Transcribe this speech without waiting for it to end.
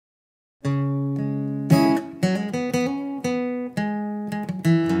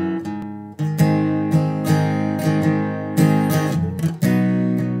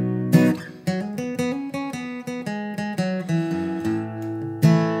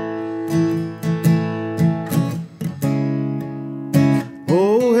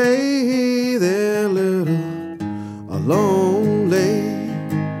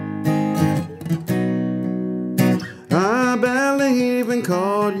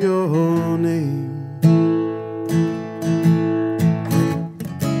your name.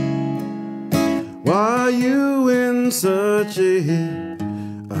 Why are you in such a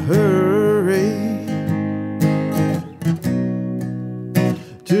hurry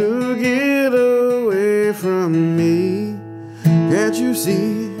to get away from me? Can't you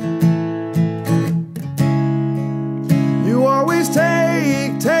see? You always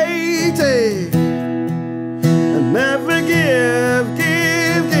take, and never give.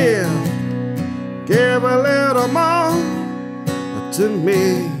 Give a little more to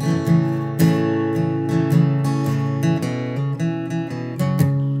me.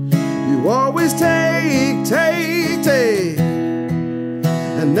 You always take,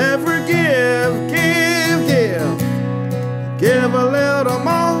 and never give. Give a little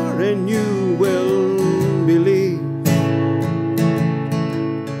more and you will believe.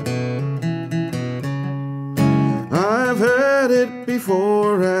 I've heard it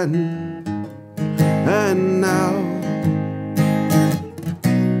before and now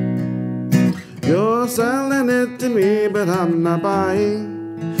you're selling it to me, but I'm not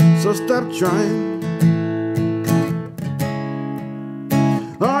buying, so stop trying.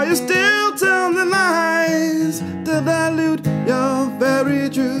 Are you still telling lies to dilute your very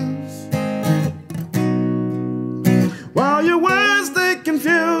truths? While your words, they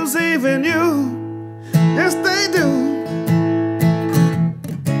confuse even you. Yes, they do.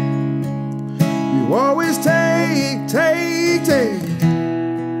 You always take,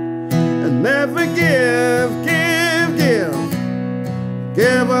 and never give.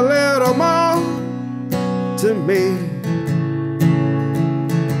 Give a little more to me.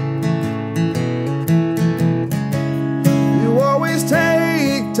 You always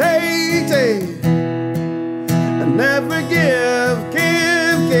take, and never give.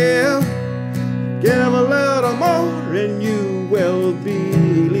 Give a little more and you will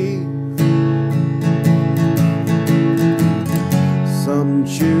believe. Some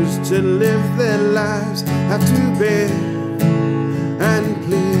choose to live their lives, have to bear and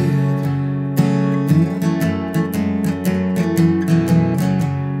plead.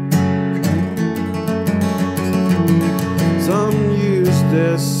 Some use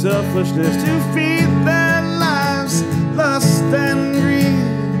their selfishness to feed their lives lust and greed.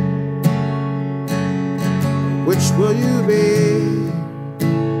 Which will you be?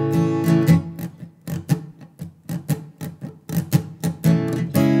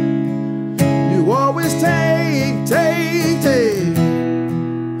 You always take,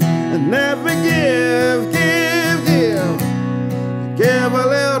 and never give. Give a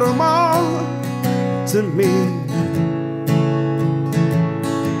little more to me.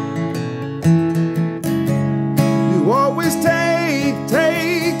 You always take,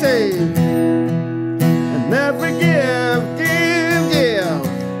 and never give.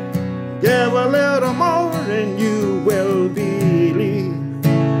 Give a little more and you will believe.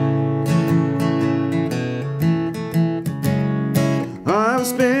 I've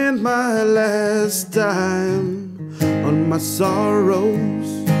spent my last dime on my sorrows,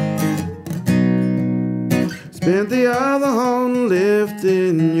 spent the other on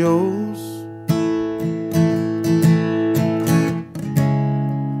lifting yours.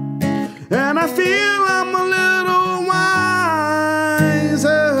 And I feel I'm a little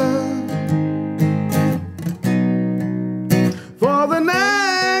wiser for the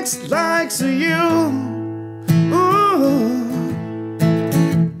next likes of you. Ooh.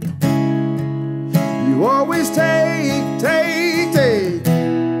 You always take,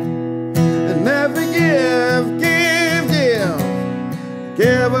 and never give.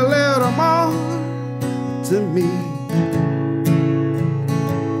 Give a little more to me.